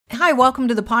Hi, welcome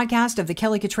to the podcast of the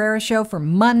Kelly Cutrara Show for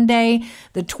Monday,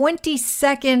 the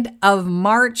 22nd of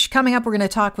March. Coming up, we're going to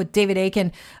talk with David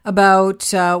Akin about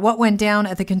what went down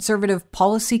at the Conservative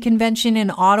Policy Convention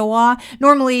in Ottawa.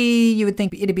 Normally, you would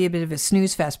think it'd be a bit of a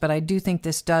snooze fest, but I do think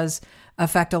this does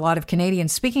affect a lot of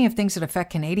Canadians. Speaking of things that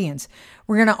affect Canadians,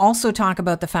 we're going to also talk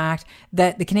about the fact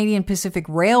that the Canadian Pacific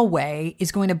Railway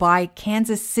is going to buy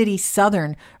Kansas City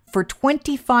Southern for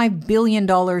 $25 billion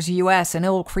US, and it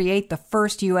will create the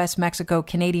first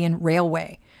US-Mexico-Canadian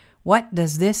railway. What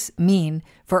does this mean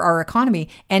for our economy,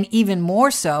 and even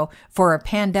more so for a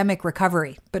pandemic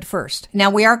recovery? But first, now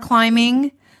we are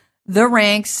climbing the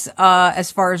ranks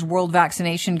as far as world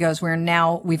vaccination goes.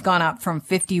 We've gone up from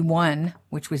 51,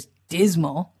 which was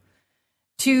dismal,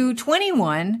 to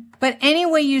 21. But any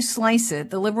way you slice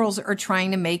it, the Liberals are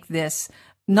trying to make this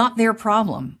not their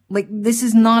problem. Like, this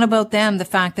is not about them, the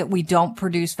fact that we don't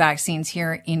produce vaccines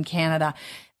here in Canada.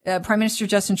 Prime Minister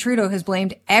Justin Trudeau has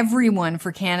blamed everyone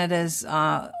for Canada's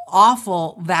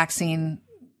awful vaccine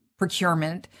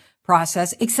procurement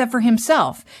process except for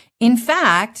himself. In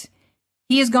fact,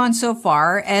 he has gone so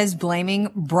far as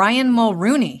blaming Brian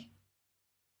Mulroney.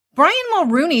 Brian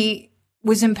Mulroney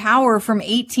was in power from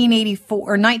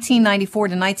 1994 to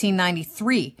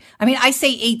 1993. I mean, I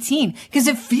say 18 because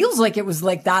it feels like it was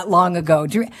like that long ago.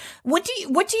 What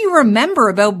do you remember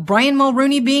about Brian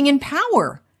Mulroney being in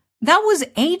power? That was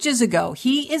ages ago.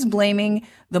 He is blaming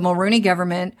the Mulroney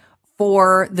government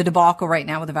for the debacle right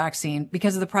now with the vaccine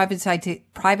because of the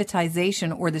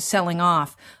privatization or the selling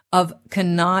off of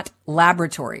Connaught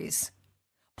Laboratories.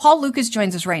 Paul Lucas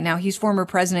joins us right now. He's former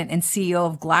president and CEO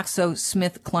of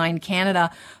GlaxoSmithKline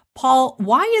Canada. Paul,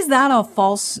 why is that a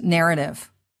false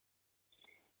narrative?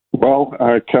 Well,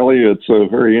 Kelly, it's a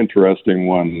very interesting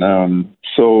one.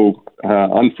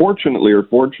 Unfortunately or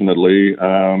fortunately,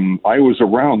 I was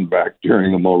around back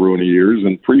during the Mulroney years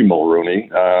and pre-Mulroney,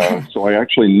 so I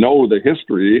actually know the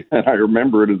history, and I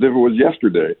remember it as if it was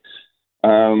yesterday.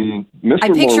 I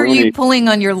picture Mulroney, you pulling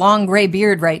on your long gray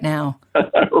beard right now.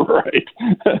 Right.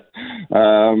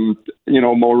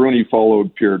 Mulroney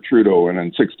followed Pierre Trudeau, and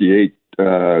in '68,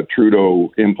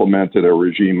 Trudeau implemented a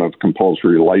regime of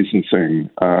compulsory licensing,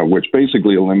 which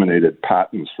basically eliminated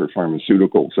patents for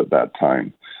pharmaceuticals at that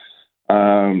time.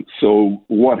 So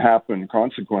what happened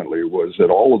consequently was that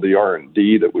all of the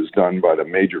R&D that was done by the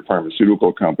major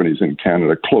pharmaceutical companies in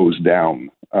Canada closed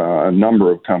down. A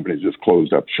number of companies just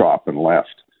closed up shop and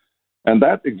left. And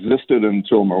that existed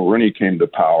until Mulroney came to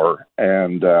power.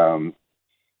 And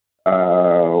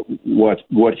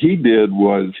what he did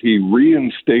was he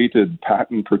reinstated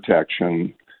patent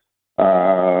protection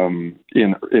in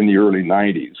the early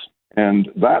 90s. And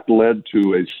that led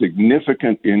to a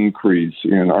significant increase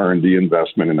in R&D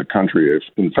investment in the country.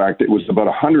 In fact, it was about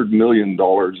 $100 million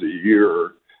a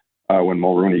year when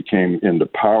Mulroney came into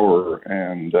power.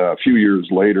 And a few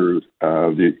years later,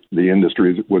 the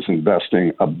industry was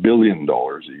investing $1 billion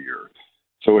a year.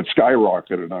 So it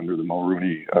skyrocketed under the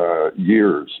Mulroney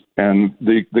years. And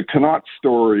the Connaught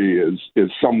story is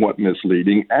somewhat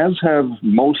misleading, as have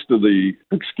most of the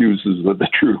excuses that the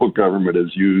Trudeau government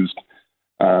has used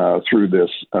through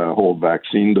this whole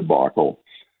vaccine debacle.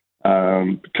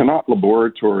 Connaught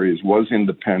Laboratories was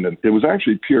independent. It was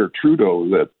actually Pierre Trudeau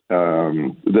that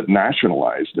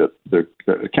nationalized it. The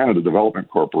Canada Development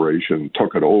Corporation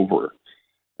took it over,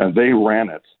 and they ran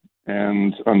it.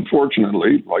 And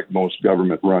unfortunately, like most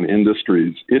government-run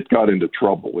industries, it got into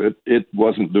trouble. It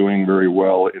wasn't doing very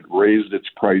well. It raised its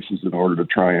prices in order to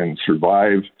try and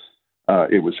survive.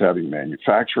 It was having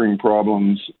manufacturing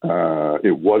problems.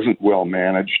 It wasn't well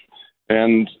managed.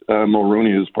 And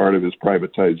Mulroney, as part of his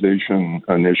privatization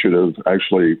initiative,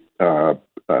 actually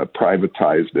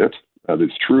privatized it. That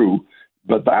is true.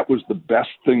 But that was the best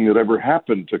thing that ever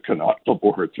happened to Connaught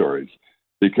Laboratories,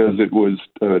 because it was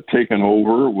taken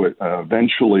over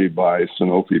eventually by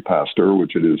Sanofi Pasteur,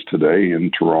 which it is today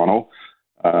in Toronto.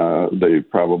 They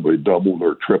probably doubled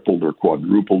or tripled or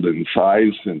quadrupled in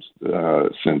size since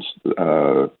it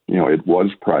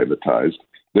was privatized.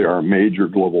 They are a major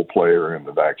global player in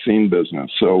the vaccine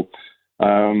business. So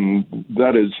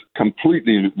that is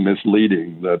completely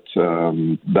misleading that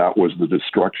that was the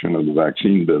destruction of the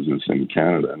vaccine business in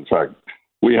Canada. In fact,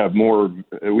 we have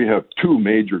two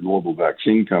major global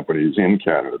vaccine companies in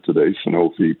Canada today,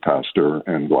 Sanofi, Pasteur,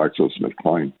 and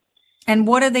GlaxoSmithKline. And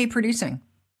what are they producing?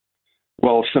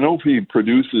 Well, Sanofi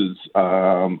produces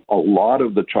a lot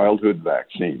of the childhood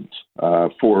vaccines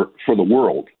for the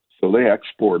world. So they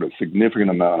export a significant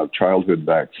amount of childhood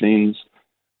vaccines.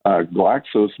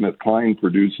 GlaxoSmithKline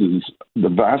produces the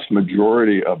vast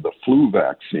majority of the flu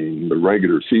vaccine, the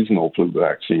regular seasonal flu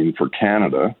vaccine for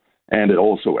Canada, and it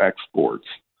also exports.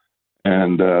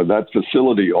 And that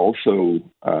facility also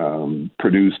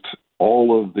produced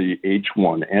all of the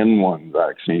H1N1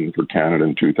 vaccine for Canada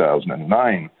in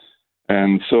 2009.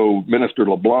 And so Minister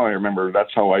LeBlanc, I remember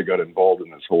that's how I got involved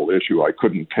in this whole issue. I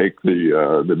couldn't take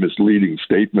the misleading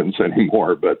statements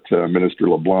anymore, but Minister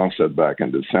LeBlanc said back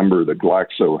in December that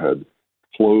Glaxo had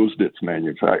closed its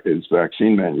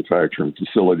vaccine manufacturing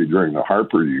facility during the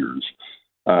Harper years,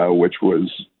 which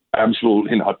was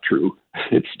absolutely not true.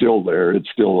 It's still there. It's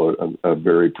still a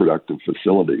very productive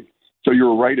facility. So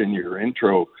you're right in your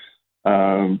intro.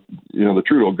 The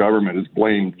Trudeau government has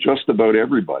blamed just about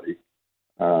everybody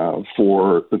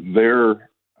for their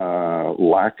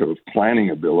lack of planning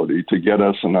ability to get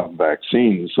us enough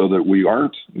vaccines so that we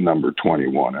aren't number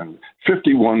 21. And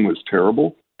 51 was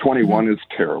terrible. 21 is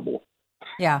terrible.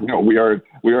 Yeah. We are a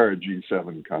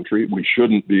G7 country. We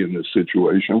shouldn't be in this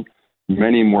situation.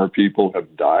 Many more people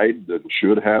have died than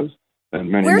should have.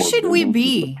 And many Where more should we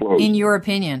be, in your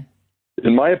opinion?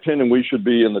 In my opinion, we should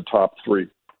be in the top 3.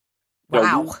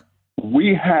 Wow.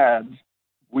 Now,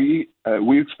 we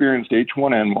experienced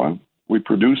H1N1. We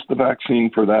produced the vaccine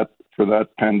for that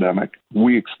pandemic.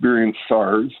 We experienced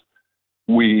SARS.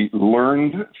 We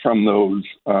learned from those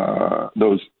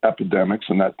epidemics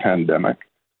and that pandemic,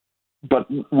 but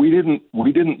we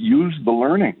didn't use the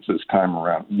learnings this time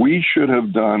around. We should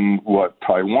have done what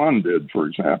Taiwan did, for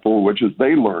example, which is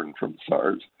they learned from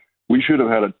SARS. We should have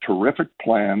had a terrific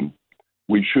plan.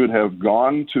 We should have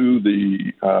gone to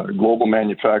the global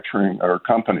manufacturing or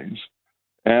companies,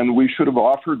 and we should have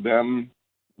offered them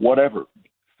whatever,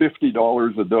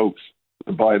 $50 a dose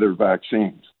to buy their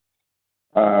vaccines.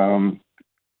 And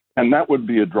that would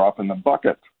be a drop in the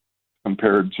bucket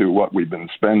compared to what we've been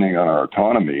spending on our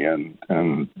economy and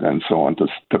so on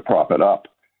to prop it up.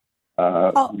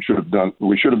 We should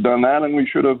have done that, and we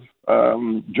should have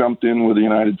jumped in with the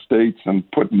United States and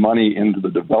put money into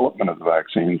the development of the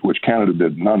vaccines, which Canada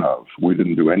did none of. We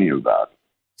didn't do any of that.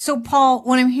 So, Paul,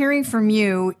 what I'm hearing from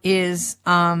you is,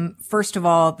 first of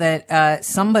all, that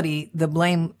the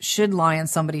blame should lie on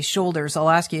somebody's shoulders. I'll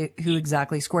ask you who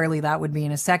exactly squarely that would be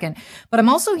in a second. But I'm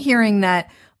also hearing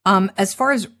that as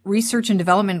far as research and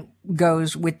development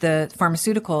goes with the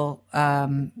pharmaceutical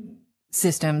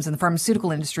systems and the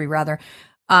pharmaceutical industry, rather,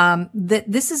 that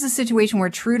this is a situation where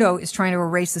Trudeau is trying to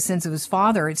erase the sins of his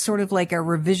father. It's sort of like a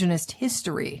revisionist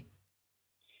history.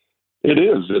 It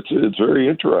is. It's very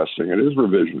interesting. It is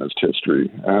revisionist history,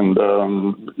 and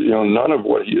none of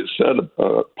what he has said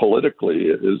politically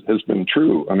has been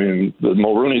true. I mean, the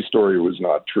Mulroney story was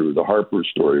not true. The Harper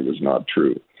story was not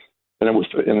true, and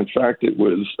in fact, it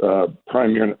was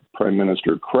Prime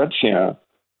Minister Chrétien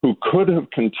who could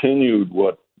have continued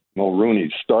what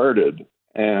Mulroney started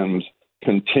and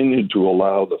continued to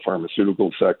allow the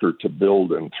pharmaceutical sector to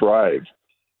build and thrive.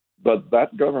 But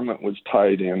that government was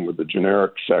tied in with the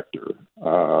generic sector,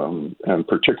 and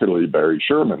particularly Barry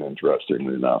Sherman,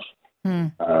 interestingly enough.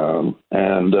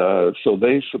 So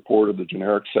they supported the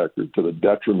generic sector to the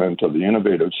detriment of the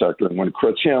innovative sector. And when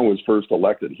Chrétien was first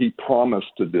elected, he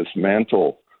promised to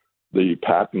dismantle the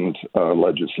patent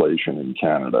legislation in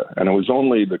Canada. And it was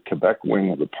only the Quebec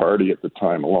wing of the party at the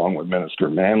time, along with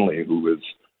Minister Manley, who was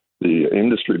the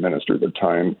industry minister at the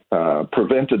time,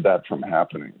 prevented that from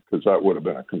happening, because that would have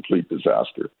been a complete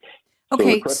disaster. Okay. So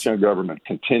the Chrétien government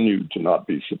continued to not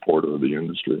be supportive of the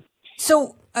industry.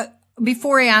 So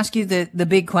before I ask you the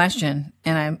big question,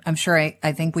 and I'm sure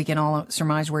I think we can all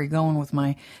surmise where you're going with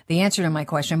the answer to my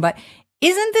question, but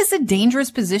isn't this a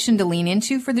dangerous position to lean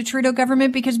into for the Trudeau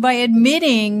government? Because by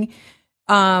admitting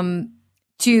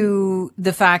to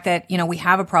the fact that, we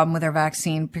have a problem with our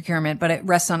vaccine procurement, but it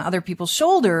rests on other people's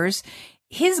shoulders,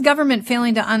 his government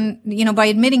failing to, by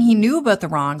admitting he knew about the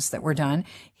wrongs that were done,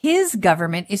 his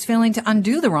government is failing to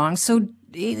undo the wrongs. So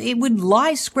it would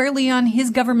lie squarely on his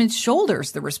government's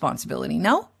shoulders, the responsibility,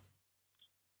 no?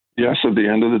 Yes, at the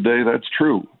end of the day, that's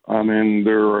true. I mean,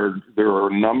 there are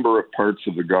a number of parts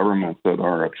of the government that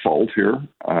are at fault here.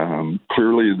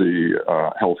 Clearly,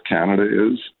 the Health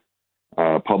Canada is.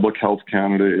 Public Health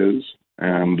Canada is,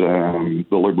 and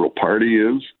the Liberal Party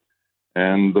is,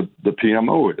 and the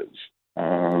PMO is.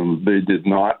 They did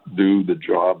not do the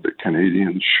job that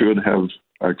Canadians should have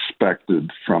expected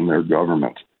from their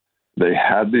government. They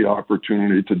had the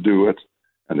opportunity to do it,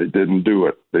 and they didn't do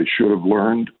it. They should have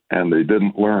learned, and they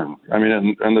didn't learn. I mean,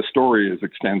 and the story is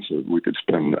extensive. We could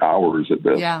spend hours at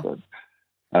this. Yeah. But,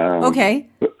 okay.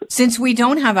 Since we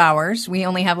don't have hours, we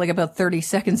only have like about 30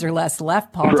 seconds or less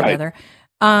left, Paul, together.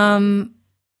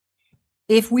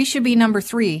 If we should be number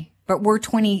 3, but we're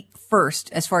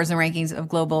 21st as far as the rankings of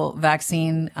global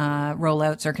vaccine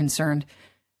rollouts are concerned,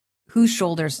 whose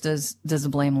shoulders does the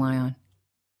blame lie on?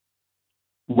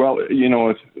 Well,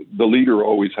 the leader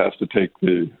always has to take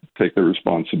the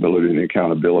responsibility and the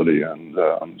accountability, and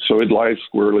so it lies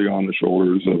squarely on the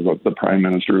shoulders of the Prime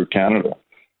Minister of Canada.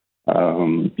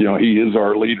 He is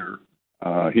our leader.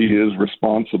 He is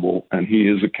responsible, and he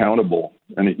is accountable,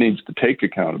 and he needs to take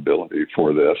accountability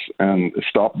for this and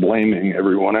stop blaming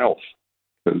everyone else,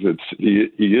 because he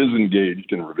is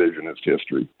engaged in revisionist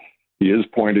history. He is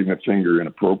pointing a finger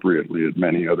inappropriately at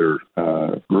many other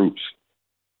groups.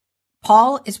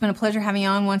 Paul, it's been a pleasure having you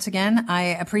on once again. I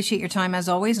appreciate your time as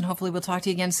always, and hopefully we'll talk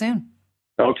to you again soon.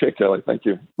 Okay, Kelly. Thank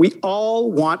you. We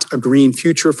all want a green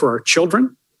future for our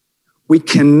children. We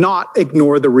cannot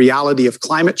ignore the reality of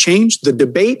climate change. The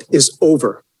debate is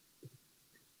over.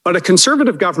 But a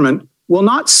Conservative government will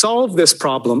not solve this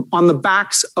problem on the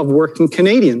backs of working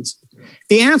Canadians.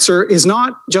 The answer is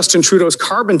not Justin Trudeau's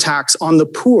carbon tax on the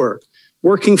poor,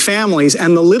 working families,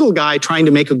 and the little guy trying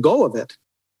to make a go of it.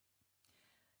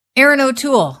 Erin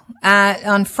O'Toole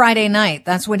on Friday night,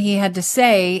 that's what he had to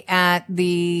say at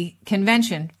the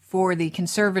convention for the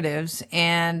Conservatives.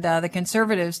 And the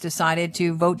Conservatives decided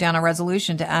to vote down a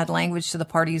resolution to add language to the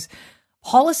party's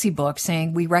policy book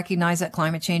saying, we recognize that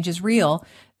climate change is real.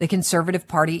 The Conservative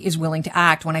Party is willing to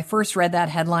act. When I first read that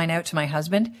headline out to my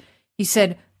husband, he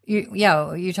said,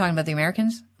 you're talking about the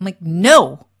Americans? I'm like,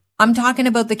 no, I'm talking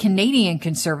about the Canadian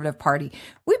Conservative Party.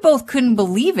 We both couldn't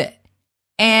believe it.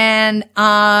 And,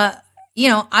 I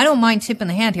don't mind tipping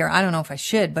the hand here. I don't know if I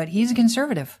should, but he's a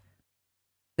conservative,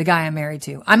 the guy I'm married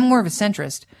to. I'm more of a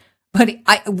centrist, but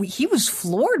he was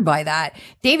floored by that.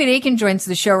 David Akin joins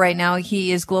the show right now.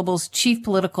 He is Global's chief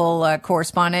political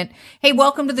correspondent. Hey,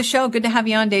 welcome to the show. Good to have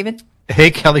you on, David.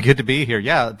 Hey, Kelly, good to be here.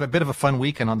 Yeah, a bit of a fun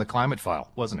weekend on the climate file,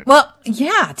 wasn't it? Well,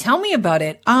 yeah, tell me about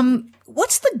it.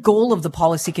 What's the goal of the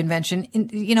policy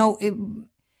convention?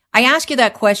 I ask you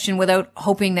that question without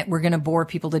hoping that we're going to bore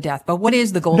people to death. But what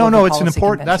is the goal of the policy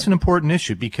convention? That's an important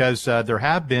issue because there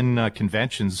have been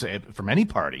conventions from any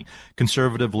party,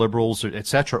 conservative, liberals,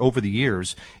 etc., over the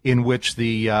years, in which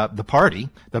the party,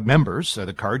 the members,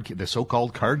 the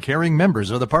so-called card-carrying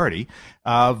members of the party,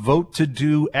 vote to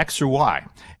do X or Y,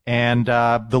 and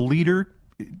the leader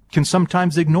can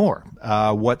sometimes ignore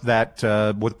what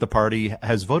the party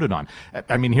has voted on.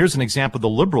 I mean, here's an example. The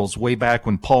Liberals, way back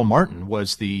when Paul Martin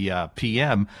was the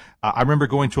PM, I remember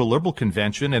going to a Liberal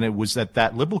convention, and it was at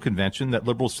that Liberal convention that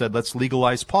Liberals said, let's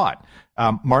legalize pot.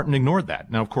 Martin ignored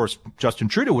that. Now, of course, Justin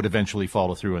Trudeau would eventually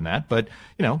follow through in that, but,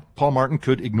 Paul Martin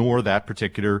could ignore that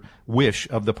particular wish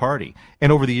of the party.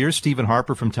 And over the years, Stephen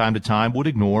Harper from time to time would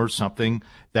ignore something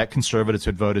that Conservatives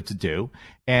had voted to do.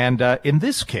 And in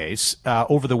this case,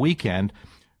 over the weekend,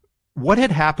 what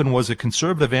had happened was a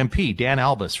Conservative MP, Dan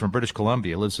Albus from British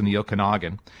Columbia, lives in the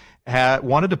Okanagan,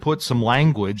 wanted to put some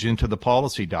language into the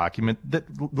policy document that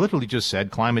literally just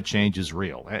said climate change is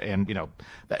real. And,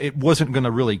 it wasn't going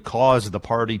to really cause the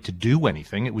party to do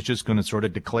anything. It was just going to sort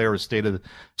of declare a state of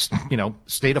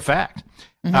fact.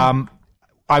 Mm-hmm.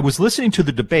 I was listening to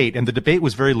the debate, and the debate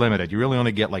was very limited. You really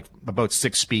only get about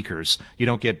 6 speakers. You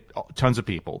don't get tons of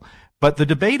people. But the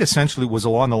debate essentially was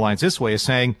along the lines this way, is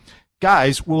saying,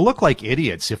 guys, we'll look like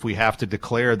idiots if we have to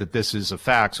declare that this is a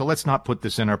fact, so let's not put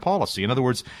this in our policy. In other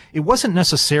words, it wasn't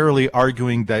necessarily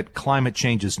arguing that climate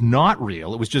change is not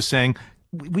real. It was just saying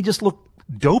we just look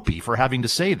dopey for having to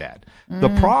say that. The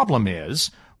problem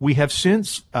is we have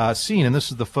since seen, and this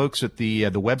is the folks at the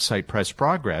website Press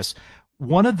Progress,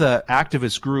 one of the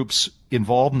activist groups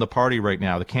involved in the party right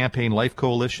now, the Campaign Life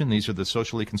Coalition, these are the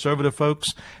socially conservative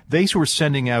folks, they were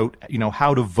sending out,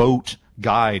 how to vote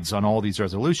guides on all these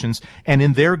resolutions. And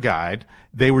in their guide,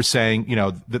 they were saying,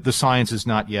 that the science is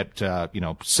not yet,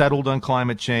 settled on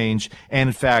climate change. And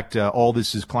in fact, all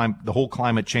this is the whole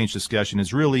climate change discussion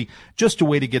is really just a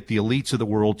way to get the elites of the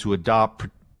world to adopt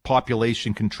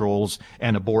population controls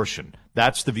and abortion.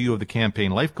 That's the view of the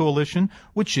Campaign Life Coalition,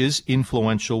 which is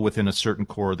influential within a certain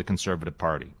core of the Conservative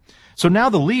Party. So now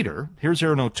the leader, here's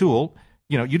Erin O'Toole,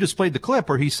 you just played the clip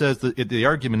where he says that the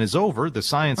argument is over, the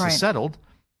science is settled,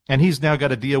 and he's now got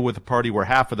to deal with a party where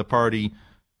half of the party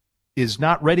is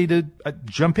not ready to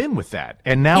jump in with that.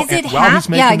 And now, is it half?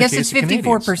 Yeah, I guess it's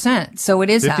 54%, so it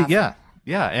is 50, half.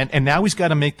 Yeah, and now he's got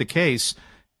to make the case.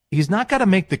 He's not got to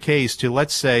make the case to,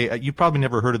 let's say, you probably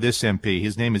never heard of this MP.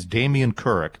 His name is Damien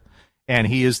Carrick, and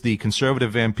he is the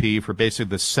Conservative MP for basically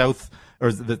the south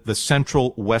or the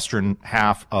central western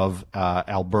half of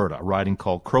Alberta, a riding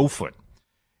called Crowfoot.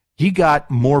 He got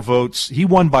more votes. He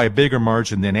won by a bigger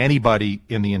margin than anybody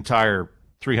in the entire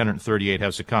 338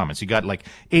 House of Commons. He got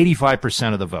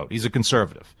 85% of the vote. He's a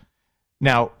conservative.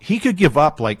 Now, he could give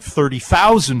up like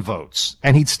 30,000 votes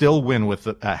and he'd still win with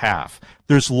a half.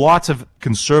 There's lots of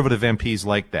conservative MPs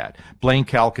like that. Blaine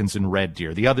Calkins in Red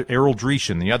Deer, the other Errol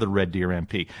Dreeshen, the other Red Deer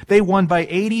MP. They won by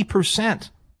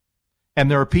 80%. And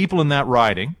there are people in that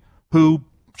riding who,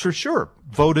 for sure,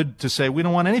 voted to say, we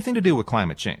don't want anything to do with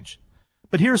climate change.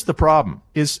 But here's the problem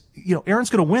is, Aaron's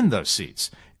going to win those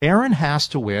seats. Aaron has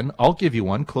to win. I'll give you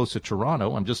one close to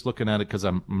Toronto. I'm just looking at it because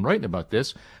I'm writing about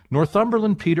this.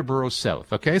 Northumberland, Peterborough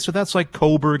South. Okay, so that's like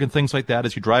Coburg and things like that.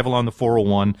 As you drive along the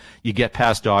 401, you get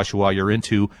past Oshawa, you're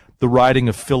into the riding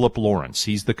of Philip Lawrence.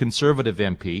 He's the Conservative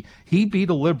MP. He beat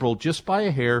a Liberal just by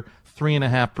a hair,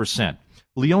 3.5%.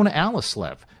 Leona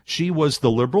Alislev. She was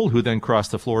the Liberal who then crossed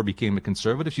the floor, became a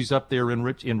Conservative. She's up there in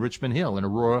Richmond Hill, in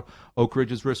Aurora Oak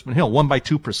Ridge's Richmond Hill, won by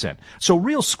 2%. So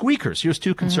real squeakers. Here's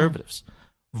two Conservatives.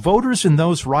 Voters in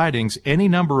those ridings, any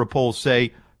number of polls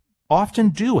say, often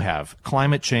do have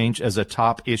climate change as a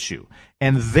top issue,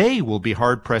 and they will be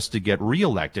hard-pressed to get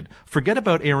reelected. Forget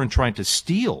about Aaron trying to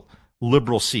steal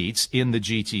Liberal seats in the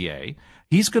GTA.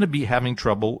 He's going to be having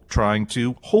trouble trying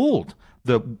to hold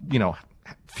the,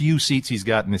 few seats he's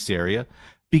got in this area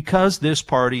because this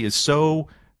party is so,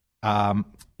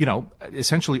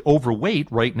 essentially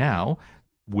overweight right now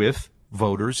with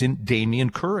voters in Damien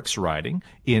Currick's riding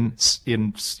in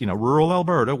rural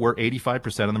Alberta, where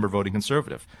 85% of them are voting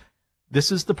Conservative.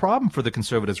 This is the problem for the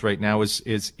Conservatives right now. Is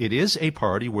it is a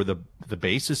party where the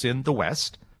base is in the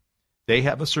West. They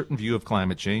have a certain view of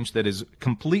climate change that is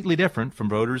completely different from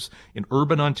voters in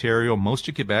urban Ontario, most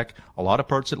of Quebec, a lot of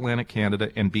parts of Atlantic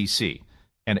Canada, and BC.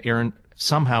 And Aaron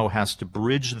somehow has to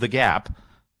bridge the gap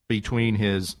between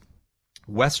his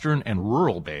Western and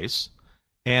rural base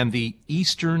and the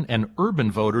Eastern and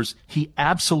urban voters he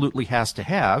absolutely has to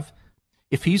have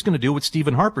if he's going to do what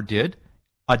Stephen Harper did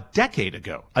a decade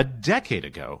ago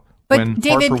but when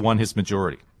David, Harper won his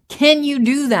majority. Can you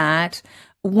do that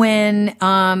when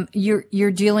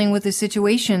you're dealing with a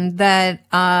situation that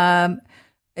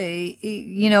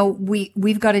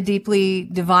we've got a deeply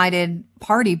divided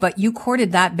party, but you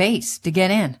courted that base to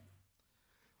get in?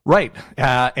 Right.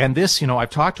 And this, I've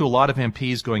talked to a lot of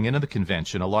MPs going into the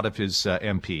convention, a lot of his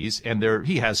MPs, and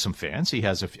he has some fans. He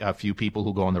has a few people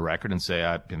who go on the record and say,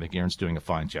 I think Aaron's doing a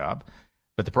fine job.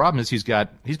 But the problem is he's got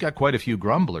quite a few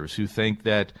grumblers who think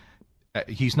that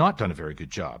he's not done a very good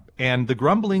job. And the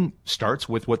grumbling starts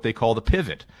with what they call the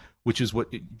pivot, which is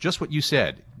what you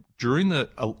said. During the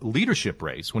leadership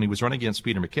race, when he was running against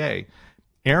Peter MacKay,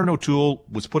 Aaron O'Toole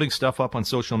was putting stuff up on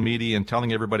social media and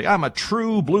telling everybody, I'm a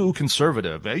true blue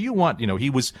Conservative. He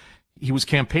was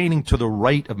campaigning to the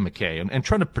right of MacKay and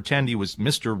trying to pretend he was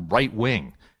Mr. Right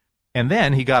Wing. And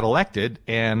then he got elected,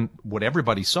 and what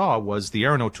everybody saw was the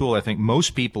Aaron O'Toole, I think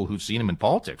most people who've seen him in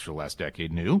politics for the last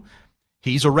decade knew,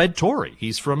 he's a red Tory.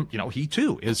 He's from, he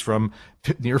too is from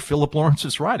near Philip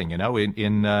Lawrence's riding,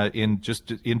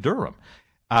 in Durham.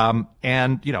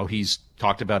 And he's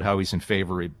talked about how he's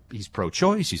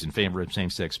pro-choice, he's in favor of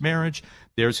same-sex marriage.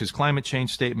 There's his climate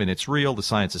change statement. It's real. The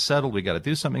science is settled. We got to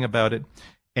do something about it.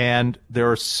 And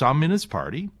there are some in his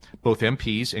party, both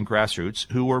MPs and grassroots,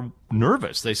 who are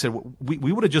nervous. They said,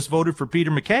 we would have just voted for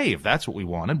Peter MacKay if that's what we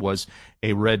wanted, was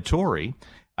a red Tory,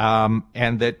 and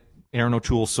that Aaron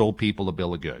O'Toole sold people a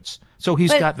bill of goods. So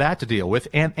he's got that to deal with.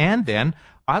 And then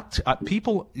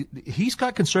he's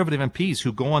got Conservative MPs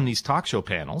who go on these talk show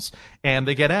panels and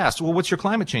they get asked, well, what's your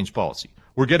climate change policy?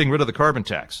 We're getting rid of the carbon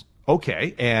tax.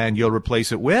 Okay. And you'll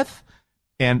replace it with?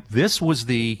 And this was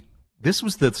the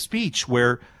speech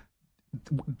where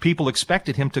people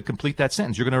expected him to complete that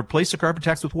sentence. You're going to replace the carbon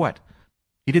tax with what?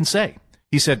 He didn't say.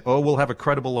 He said, we'll have a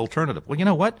credible alternative. Well, you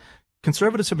know what?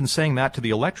 Conservatives have been saying that to the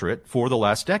electorate for the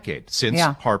last decade, since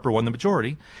Harper won the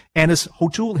majority. And as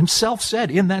O'Toole himself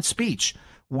said in that speech,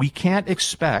 we can't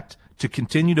expect to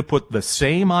continue to put the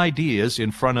same ideas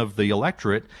in front of the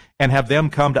electorate and have them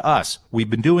come to us. We've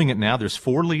been doing it now. There's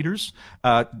 4 leaders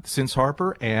since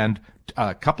Harper, and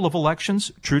a couple of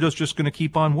elections. Trudeau's just going to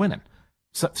keep on winning.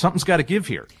 Something's got to give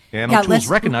here. And O'Toole's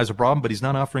recognized a problem, but he's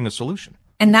not offering a solution.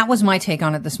 And that was my take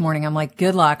on it this morning. I'm like,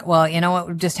 good luck. Well, you know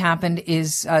what just happened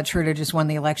is Trudeau just won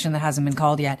the election that hasn't been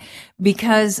called yet.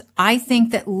 Because I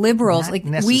think that Liberals, not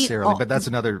necessarily, but that's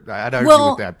another, I'd argue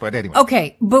with that. But anyway.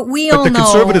 Okay, but all know. But the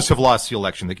Conservatives have lost the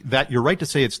election. That you're right to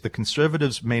say it's the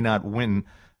Conservatives may not win.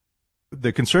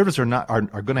 The Conservatives are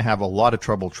going to have a lot of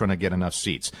trouble trying to get enough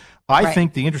seats. I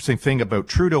think the interesting thing about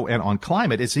Trudeau and on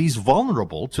climate is he's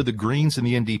vulnerable to the Greens and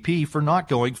the NDP for not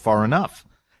going far enough.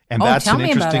 And that's an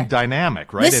interesting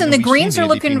dynamic, right? Listen, and the Greens are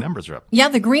looking, numbers are up. Yeah,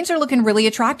 the Greens are looking really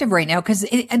attractive right now because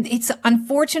it's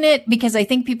unfortunate because I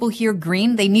think people hear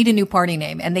Green, they need a new party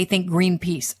name and they think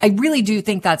Greenpeace. I really do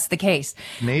think that's the case.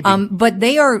 Maybe. But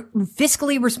they are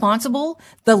fiscally responsible.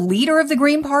 The leader of the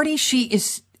Green Party, she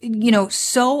is,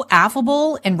 so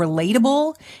affable and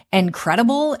relatable and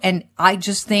credible. And I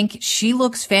just think she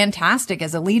looks fantastic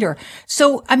as a leader.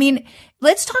 So,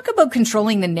 let's talk about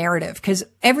controlling the narrative because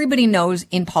everybody knows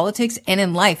in politics and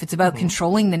in life, it's about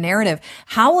controlling the narrative.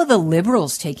 How are the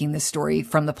Liberals taking this story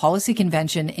from the policy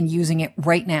convention and using it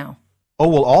right now? Oh,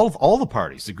 well, all the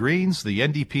parties, the Greens, the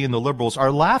NDP, and the Liberals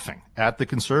are laughing at the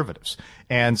Conservatives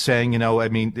and saying,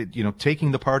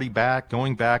 taking the party back,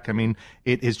 going back.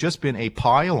 It has just been a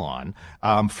pile-on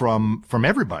from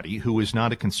everybody who is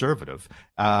not a Conservative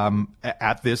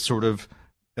at this sort of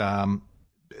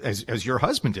as your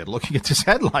husband did, looking at this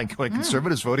headline going,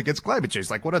 Conservatives vote against climate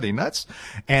change. Like, what are they, nuts?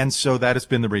 And so that has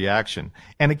been the reaction.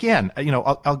 And again,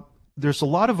 there's a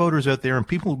lot of voters out there and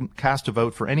people cast a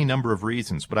vote for any number of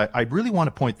reasons. But I really want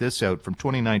to point this out from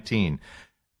 2019.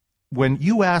 When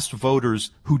you asked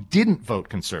voters who didn't vote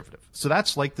Conservative, so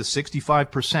that's like the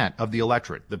 65% of the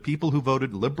electorate, the people who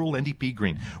voted Liberal, NDP,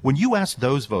 Green. When you asked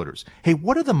those voters, hey,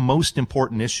 what are the most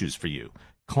important issues for you?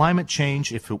 Climate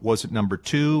change, if it wasn't number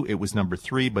 2, it was number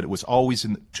 3, but it was always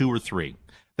in 2 or 3.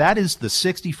 That is the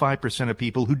 65% of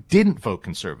people who didn't vote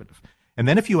Conservative. And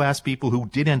then if you ask people who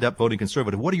did end up voting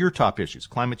Conservative, what are your top issues?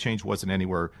 Climate change wasn't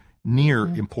anywhere near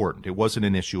important. It wasn't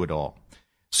an issue at all.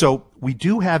 So we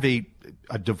do have a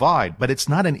divide, but it's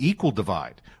not an equal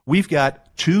divide. We've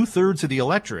got 2/3 of the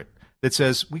electorate that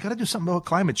says we got to do something about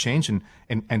climate change and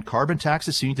carbon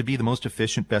taxes seem to be the most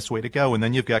efficient, best way to go. And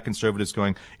then you've got Conservatives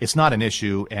going, it's not an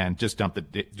issue and just dump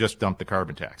the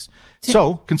carbon tax.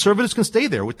 So Conservatives can stay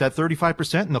there with that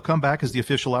 35% and they'll come back as the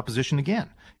official opposition again.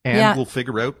 And we'll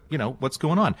figure out, what's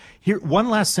going on. Here,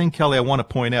 one last thing, Kelly, I want to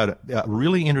point out, a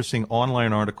really interesting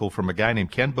online article from a guy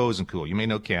named Ken Bosenkool. You may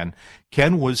know Ken.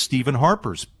 Ken was Stephen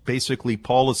Harper's basically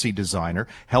policy designer,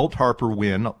 helped Harper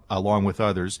win, along with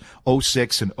others,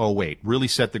 06 and 08, really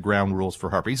set the ground rules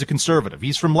for Harper. He's a conservative.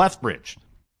 He's from Lethbridge.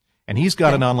 And he's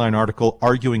got an online article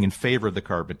arguing in favor of the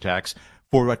carbon tax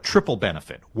for a triple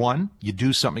benefit. 1, you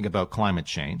do something about climate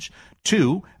change.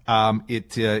 2,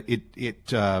 it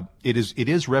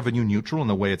is revenue neutral in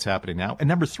the way it's happening now. And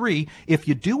number 3, if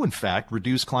you do in fact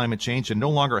reduce climate change and no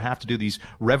longer have to do these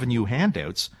revenue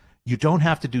handouts, you don't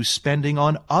have to do spending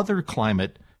on other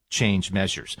climate change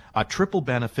measures. A triple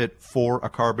benefit for a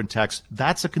carbon tax,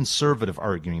 that's a conservative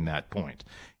arguing that point.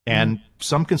 And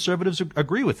some conservatives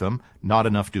agree with them, not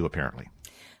enough do apparently.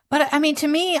 But to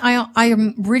me, I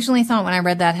originally thought when I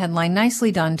read that headline,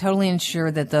 nicely done, totally ensure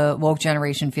that the woke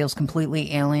generation feels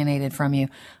completely alienated from you.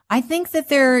 I think that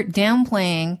they're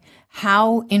downplaying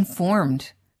how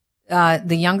informed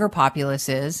the younger populace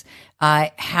is,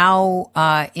 how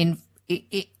the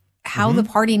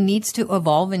party needs to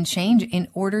evolve and change in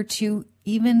order to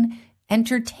even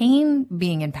entertain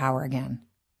being in power again.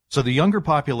 So the younger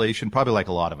population, probably like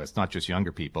a lot of us, not just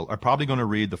younger people, are probably going to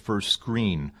read the first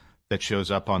screen that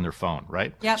shows up on their phone,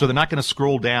 right? Yep. So they're not going to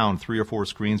scroll down 3 or 4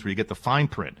 screens where you get the fine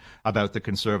print about the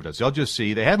Conservatives. They'll just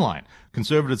see the headline,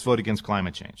 Conservatives vote against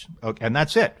climate change. Okay, and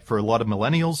that's it. For a lot of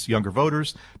millennials, younger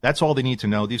voters, that's all they need to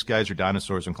know. These guys are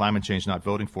dinosaurs and climate change not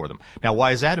voting for them. Now,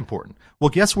 why is that important? Well,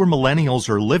 guess where millennials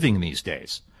are living these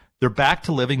days? They're back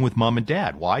to living with mom and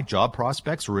dad. Why? Job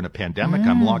prospects. We're in a pandemic.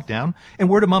 I'm locked down. And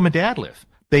where do mom and dad live?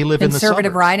 They live in the suburbs.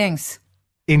 Conservative ridings.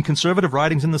 In conservative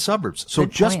ridings in the suburbs. So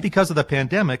just because of the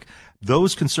pandemic,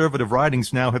 those conservative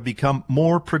ridings now have become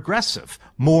more progressive,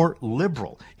 more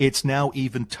liberal. It's now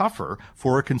even tougher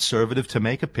for a conservative to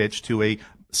make a pitch to a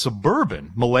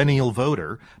suburban millennial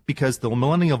voter because the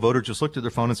millennial voter just looked at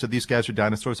their phone and said, these guys are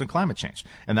dinosaurs and climate change.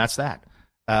 And that's that.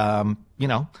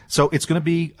 So it's going to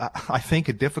be, I think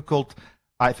a difficult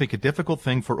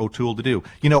thing for O'Toole to do.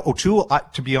 O'Toole,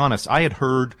 to be honest, I had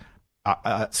heard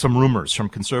some rumors from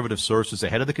conservative sources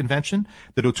ahead of the convention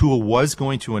that O'Toole was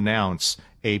going to announce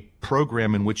a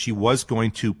program in which he was going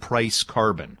to price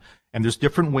carbon. And there's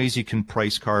different ways you can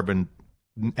price carbon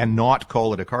and not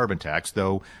call it a carbon tax,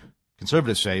 though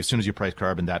conservatives say as soon as you price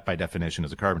carbon, that by definition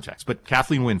is a carbon tax. But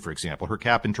Kathleen Wynne, for example, her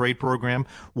cap and trade program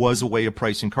was a way of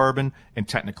pricing carbon, and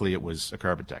technically it was a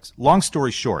carbon tax. Long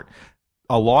story short,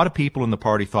 a lot of people in the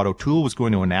party thought O'Toole was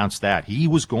going to announce that. He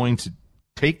was going to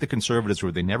take the conservatives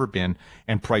where they've never been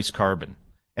and price carbon.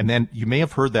 And then you may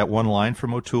have heard that one line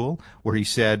from O'Toole where he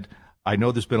said, I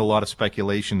know there's been a lot of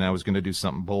speculation that I was going to do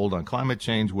something bold on climate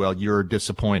change. Well, you're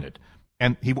disappointed.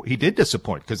 And he did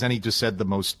disappoint because then he just said the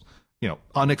most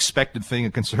unexpected thing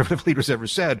a conservative leader's ever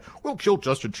said. We'll kill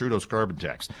Justin Trudeau's carbon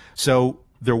tax. So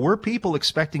there were people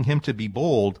expecting him to be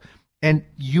bold. And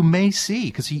you may see,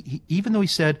 because he even though he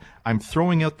said, I'm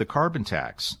throwing out the carbon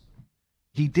tax,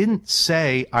 he didn't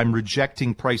say, I'm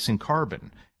rejecting pricing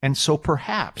carbon. And so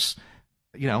perhaps,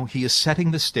 he is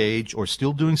setting the stage or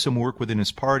still doing some work within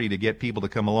his party to get people to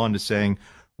come along to saying,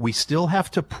 we still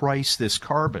have to price this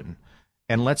carbon.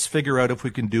 And let's figure out if we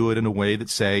can do it in a way that,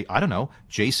 say, I don't know,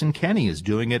 Jason Kenney is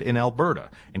doing it in Alberta.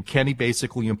 And Kenney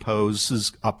basically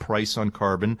imposes a price on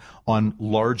carbon on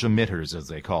large emitters, as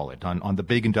they call it, on the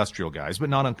big industrial guys, but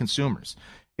not on consumers.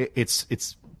 It's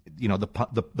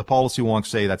the policy wonks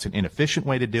say that's an inefficient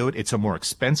way to do it. It's a more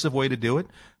expensive way to do it,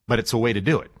 but it's a way to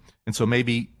do it. And so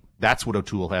maybe that's what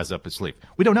O'Toole has up his sleeve.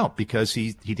 We don't know, because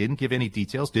he didn't give any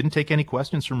details, didn't take any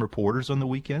questions from reporters on the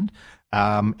weekend.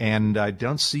 And I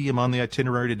don't see him on the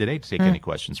itinerary today to take any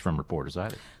questions from reporters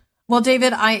either. Well,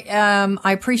 David, I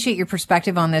appreciate your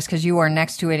perspective on this, because you are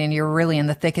next to it and you're really in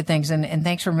the thick of things. And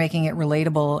thanks for making it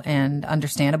relatable and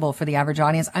understandable for the average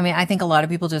audience. I mean, I think a lot of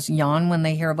people just yawn when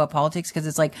they hear about politics because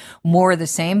it's like more of the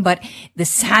same. But the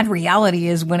sad reality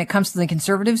is, when it comes to the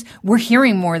Conservatives, we're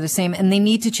hearing more of the same, and they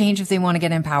need to change if they want to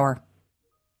get in power.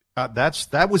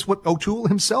 That was what O'Toole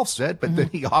himself said, but then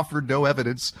he offered no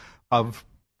evidence of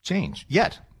change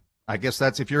yet. I guess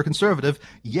that's, if you're a conservative,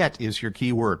 yet is your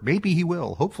key word. Maybe he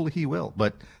will. Hopefully he will.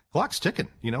 But clock's ticking.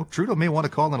 Trudeau may want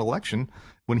to call an election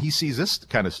when he sees this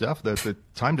kind of stuff. The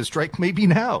time to strike may be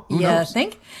now. Who knows?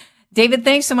 David,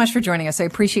 thanks so much for joining us. I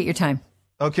appreciate your time.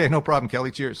 Okay, no problem, Kelly.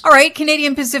 Cheers. All right.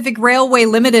 Canadian Pacific Railway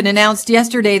Limited announced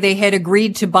yesterday they had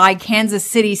agreed to buy Kansas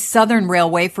City Southern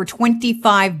Railway for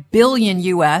 $25 billion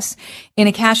US in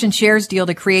a cash and shares deal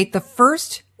to create the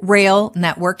first rail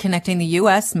network connecting the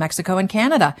U.S., Mexico, and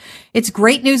Canada. It's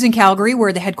great news in Calgary,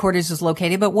 where the headquarters is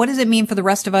located, but what does it mean for the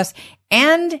rest of us?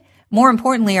 And more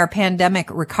importantly, our pandemic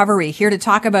recovery. Here to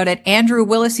talk about it, Andrew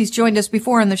Willis. He's joined us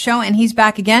before on the show, and he's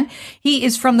back again. He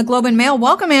is from the Globe and Mail.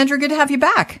 Welcome, Andrew. Good to have you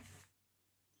back.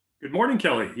 Good morning,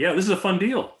 Kelly. Yeah, this is a fun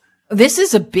deal. This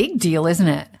is a big deal, isn't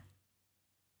it?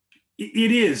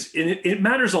 It is. And it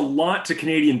matters a lot to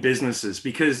Canadian businesses,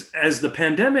 because as the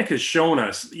pandemic has shown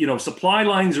us, supply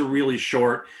lines are really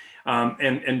short,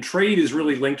 and trade is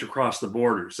really linked across the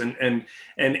borders. And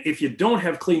if you don't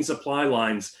have clean supply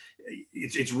lines,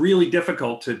 it's really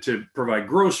difficult to provide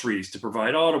groceries, to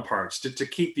provide auto parts, to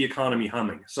keep the economy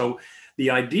humming. So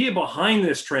the idea behind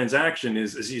this transaction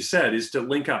is, as you said, is to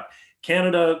link up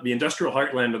Canada, the industrial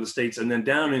heartland of the States, and then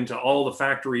down into all the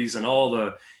factories and all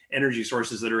the energy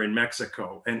sources that are in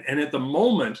Mexico. And at the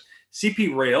moment,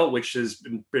 CP Rail, which has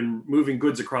been moving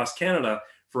goods across Canada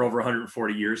for over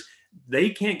 140 years,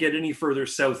 they can't get any further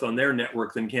south on their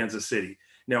network than Kansas City.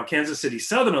 Now, Kansas City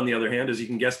Southern, on the other hand, as you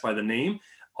can guess by the name,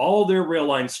 all their rail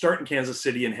lines start in Kansas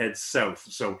City and head south.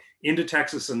 So into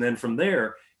Texas, and then from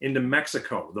there into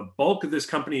Mexico. The bulk of this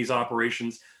company's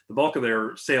operations, the bulk of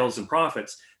their sales and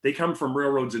profits, they come from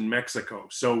railroads in Mexico.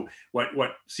 So what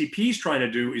CP is trying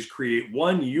to do is create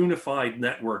one unified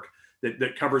network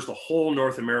that covers the whole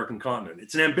North American continent.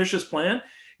 It's an ambitious plan.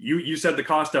 You said the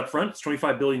cost up front, it's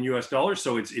 $25 billion US,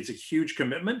 so it's a huge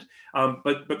commitment.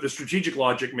 But the strategic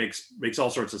logic makes all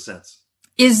sorts of sense.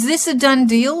 Is this a done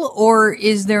deal, or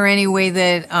is there any way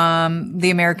that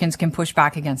the Americans can push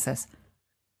back against this?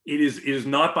 It is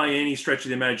not by any stretch of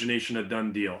the imagination a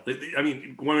done deal. I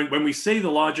mean, when we say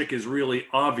the logic is really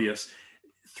obvious,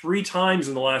 3 times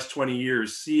in the last 20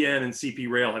 years, CN and CP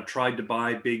Rail have tried to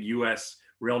buy big U.S.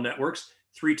 rail networks.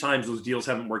 3 times those deals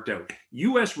haven't worked out.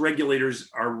 U.S. regulators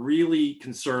are really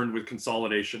concerned with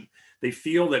consolidation. They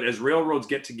feel that as railroads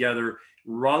get together,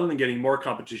 rather than getting more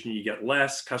competition, you get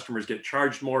less. Customers get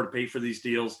charged more to pay for these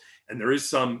deals. And there is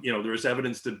there is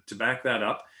evidence to back that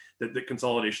up. That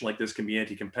consolidation like this can be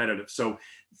anti-competitive. So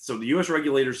the U.S.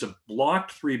 regulators have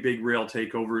blocked 3 big rail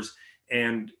takeovers,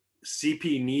 and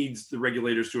CP needs the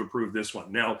regulators to approve this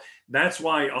one. Now, that's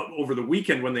why over the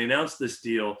weekend when they announced this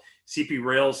deal, CP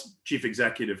Rail's chief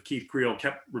executive, Keith Creel,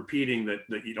 kept repeating that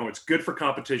it's good for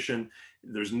competition.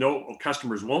 There's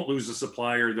customers won't lose a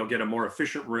supplier. They'll get a more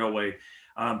efficient railway.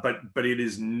 But it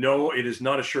is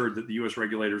not assured that the U.S.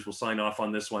 regulators will sign off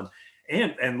on this one.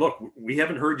 And look, we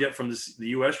haven't heard yet from the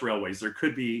U.S. railways. There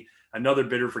could be another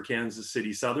bidder for Kansas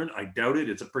City Southern. I doubt it.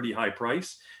 It's a pretty high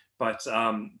price. But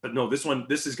no,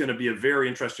 this is going to be a very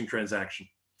interesting transaction.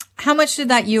 How much did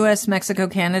that U.S.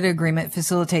 Mexico-Canada agreement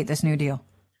facilitate this new deal?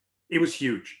 It was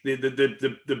huge.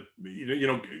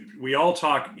 We all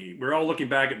talk. We're all looking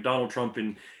back at Donald Trump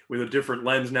with a different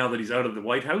lens now that he's out of the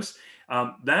White House.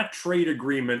 That trade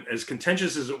agreement, as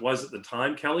contentious as it was at the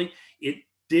time, Kelly, it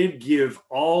did give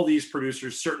all these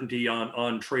producers certainty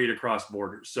on trade across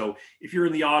borders. So if you're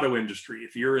in the auto industry,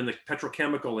 if you're in the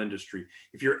petrochemical industry,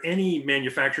 if you're any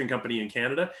manufacturing company in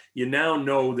Canada, you now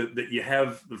know that you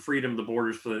have the freedom of the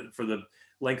borders for the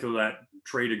length of that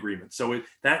trade agreement. So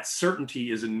that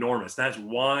certainty is enormous. That's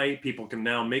why people can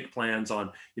now make plans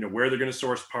on, where they're going to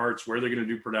source parts, where they're going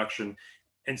to do production,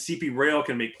 and CP Rail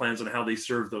can make plans on how they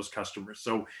serve those customers.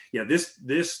 So yeah,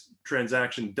 this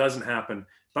transaction doesn't happen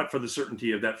but for the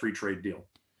certainty of that free trade deal.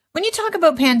 When you talk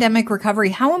about pandemic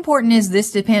recovery, how important is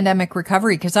this to pandemic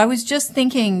recovery? Because I was just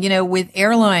thinking, with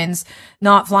airlines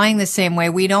not flying the same way,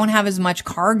 we don't have as much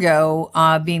cargo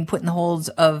being put in the holds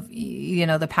of,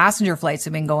 the passenger flights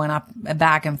have been going up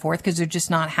back and forth because they're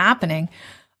just not happening.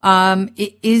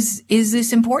 Is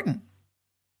this important?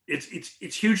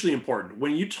 It's hugely important.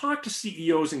 When you talk to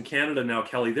CEOs in Canada now,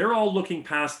 Kelly, they're all looking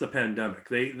past the pandemic.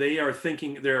 They are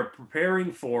thinking, they're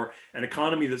preparing for an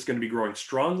economy that's going to be growing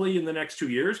strongly in the next 2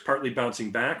 years, partly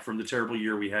bouncing back from the terrible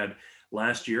year we had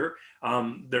last year.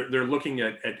 They're looking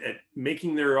at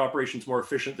making their operations more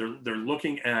efficient. They're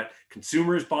looking at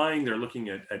consumers buying. They're looking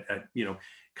at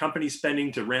companies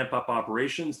spending to ramp up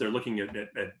operations. They're looking at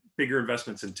bigger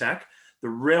investments in tech. The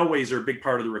railways are a big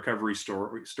part of the recovery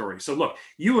story. So look,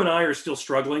 you and I are still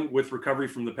struggling with recovery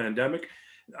from the pandemic.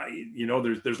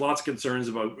 There's lots of concerns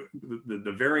about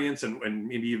the variants and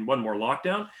maybe even one more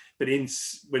lockdown. But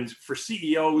for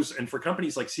CEOs and for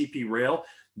companies like CP Rail,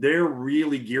 they're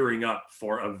really gearing up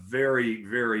for a very,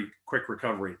 very quick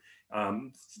recovery.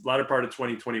 Latter part of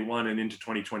 2021 and into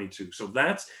 2022. So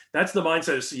that's the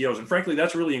mindset of CEOs. And frankly,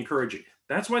 that's really encouraging.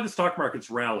 That's why the stock market's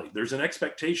rallied. There's an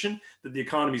expectation that the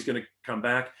economy is going to come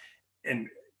back. And,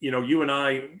 you and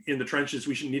I in the trenches,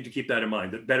 we should need to keep that in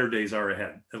mind, that better days are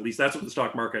ahead. At least that's what the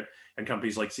stock market and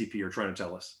companies like CP are trying to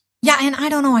tell us. Yeah. And I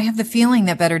don't know. I have the feeling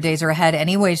that better days are ahead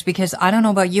anyways, because I don't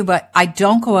know about you, but I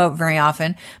don't go out very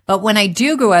often. But when I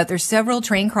do go out, there's several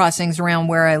train crossings around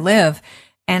where I live.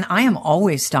 And I am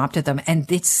always stopped at them. And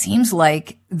it seems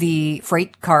like the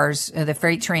freight cars, the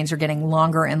freight trains are getting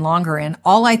longer and longer. And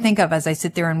all I think of as I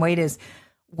sit there and wait is,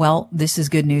 well, this is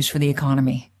good news for the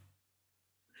economy.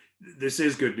 This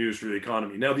is good news for the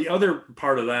economy. Now, the other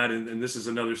part of that, and this is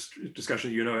another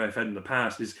discussion I've had in the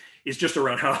past, is just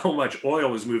around how much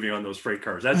oil is moving on those freight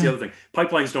cars. That's the other thing.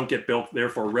 Pipelines don't get built.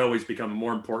 Therefore, railways become a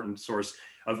more important source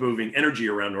of moving energy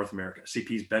around North America.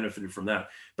 CP's benefited from that.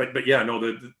 But yeah, no,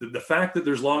 the fact that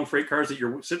there's long freight cars that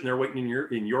you're sitting there waiting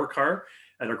in your car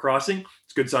at a crossing,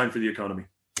 it's a good sign for the economy.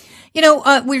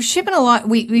 We're shipping a lot.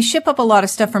 We ship up a lot of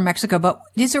stuff from Mexico, but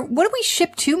what do we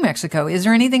ship to Mexico? Is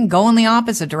there anything going the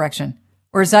opposite direction?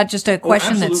 Or is that just a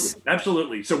question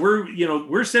Absolutely. So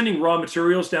we're sending raw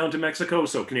materials down to Mexico.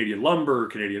 So Canadian lumber,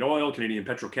 Canadian oil, Canadian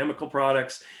petrochemical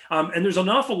products. And there's an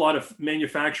awful lot of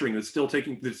manufacturing that's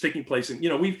taking place. And,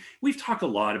 we've talked a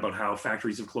lot about how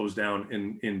factories have closed down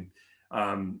in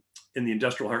the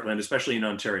industrial heartland, especially in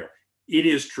Ontario. It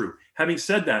is true. Having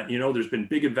said that, there's been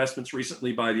big investments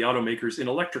recently by the automakers in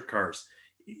electric cars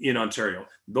in Ontario.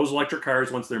 Those electric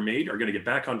cars, once they're made, are going to get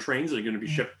back on trains. They're going to be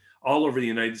shipped all over the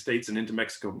United States and into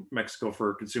Mexico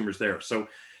for consumers there. So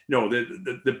no,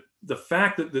 the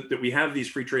fact that we have these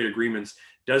free trade agreements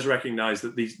does recognize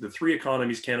that the three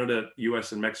economies, Canada,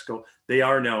 US, and Mexico, they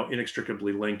are now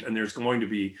inextricably linked, and there's going to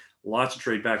be lots of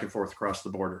trade back and forth across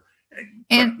the border.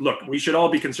 And but look, we should all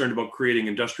be concerned about creating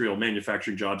industrial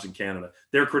manufacturing jobs in Canada.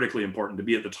 They're critically important to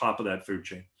be at the top of that food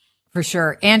chain. For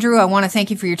sure. Andrew, I want to thank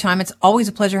you for your time. It's always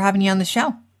a pleasure having you on the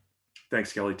show.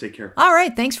 Thanks, Kelly. Take care. All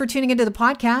right. Thanks for tuning into the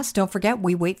podcast. Don't forget,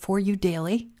 we wait for you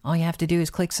daily. All you have to do is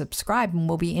click subscribe and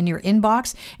we'll be in your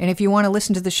inbox. And if you want to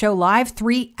listen to the show live,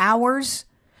 3 hours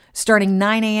starting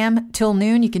 9 a.m. till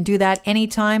noon, you can do that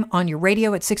anytime on your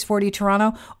radio at 640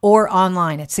 Toronto or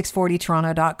online at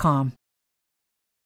 640toronto.com.